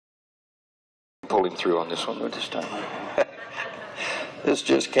pull him through on this one this time. This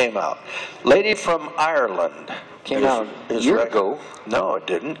just came out. Lady from Ireland. Came out a year ago. No, it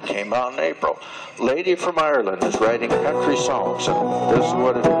didn't. Came out in April. Lady from Ireland is writing country songs, and this is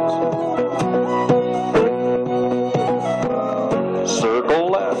what it is. Circle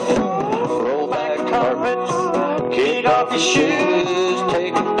left, roll back carpet, kick off your shoes,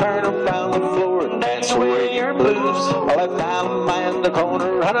 take a turn around the floor and dance away your blues. Left down in the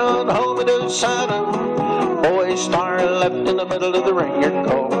corner, run on home to the side of boy star left in the middle of the ring. You're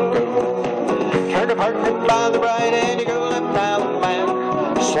going to go. Turn the partner by the right and you go left down the man.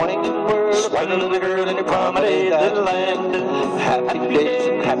 Swinging world, running to the girl in your promenade that land. Happy days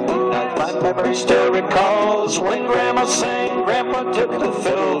and happy nights, my memory still recalls when Grandma sang, Grandpa took the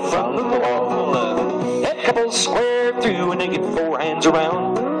fiddle from the wall. Head couples square through and they get four hands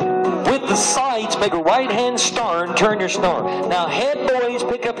around. With the sides, make a right hand star and turn your star. Now head boys,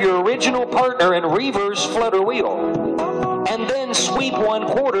 pick up your original partner and reverse flutter wheel. And then sweep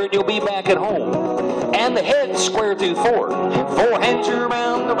 1/4 and you'll be back at home. And the head square through four. Four hands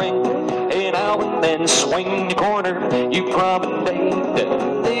around the ring. And out and then swing the corner. You promenade.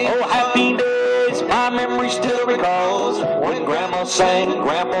 Oh, happy days, my memory still recalls when Grandma sang,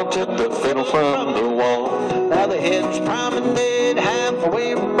 Grandpa took the fiddle from the wall. Now the head's promenade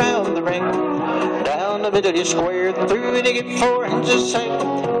halfway around the ring. Down the middle you square through and you get four hands to sing.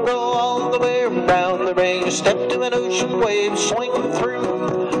 Go all the way around the ring. Step to an ocean wave, swing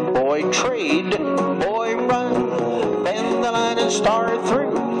through. Boy trade, boy run. Bend the line and start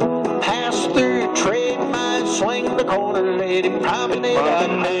through. Pass through, trade my swing the corner. Lady promenade,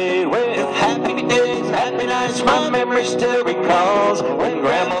 Promenade with happy days, happy nights. my memory still recalls when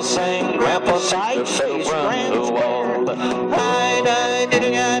Grandma sang, Grandpa Side face, grand the wall. Hi, di,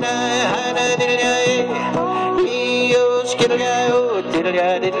 diddle, hi, di, diddle, E-O, skittle, oh, diddle,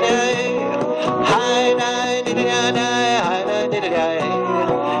 diddle, hi, di, diddle, hi, di,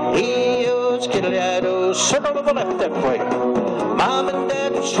 diddle, E-O, skittle, oh, circle to the left that way. Mom and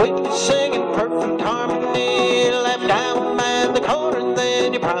Dad were sweetly singing perfect harmony. Left down in the corner, and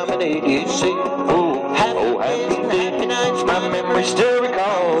then you promenade, you see. Oh, happy days, nights, my memory still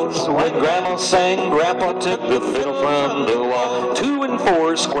recalls when Grandma sang, Grandpa took the fiddle from the wall. 2 and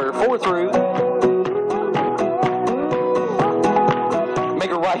 4, square 4 through.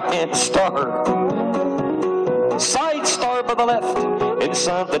 Make a right hand star. Side star by the left.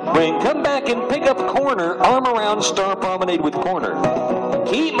 Inside the ring. Come back and pick up corner. Arm around star promenade with corner.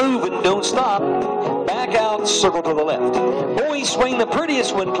 Keep moving, don't stop. Back out, circle to the left. Boys swing the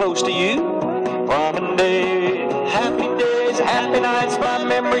prettiest one close to you. Promenade, happy days, happy nights, my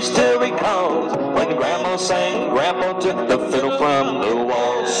memory still recalls when Grandma sang, Grandpa took the fiddle from the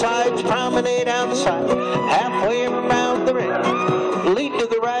wall. Sides promenade outside, halfway around the ring. Lead to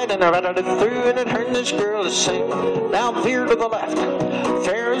the right and I ran it through and it heard this girl to sing. Now veer to the left,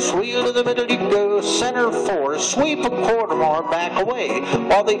 Ferris wheel to the middle you go. Center 4, sweep a quarter more back away.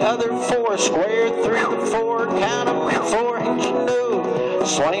 While the other 4 square through the 4, count them 4 inch no.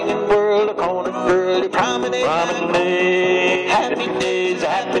 Swinging world a corner girl, you promenade. Promenade, happy days,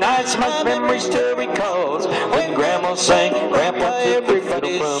 happy nights, my memory still recalls when Grandma sang, Grandpa took the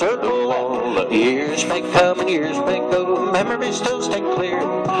fiddle from the wall. Years may come and years may go, memories still stay clear.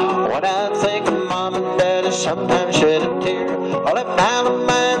 When I think of Mom and Dad, I sometimes shed a tear. I left down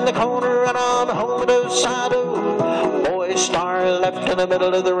in the corner and on home to the side of boy star left in the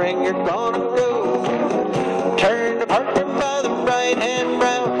middle of the ring. You're gonna go. Turn the partner by the right hand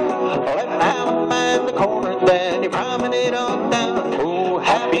round. Left down in the corner, then you promenade on down. Oh,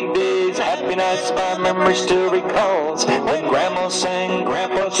 happy days, happy nights, my memory still recalls when Grandma sang,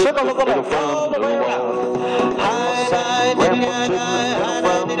 Grandpa took the fiddle from the wall. Hi, Grandpa took the fiddle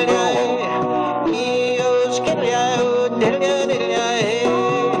from the wall.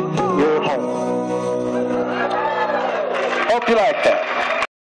 You're home. Hope you like that.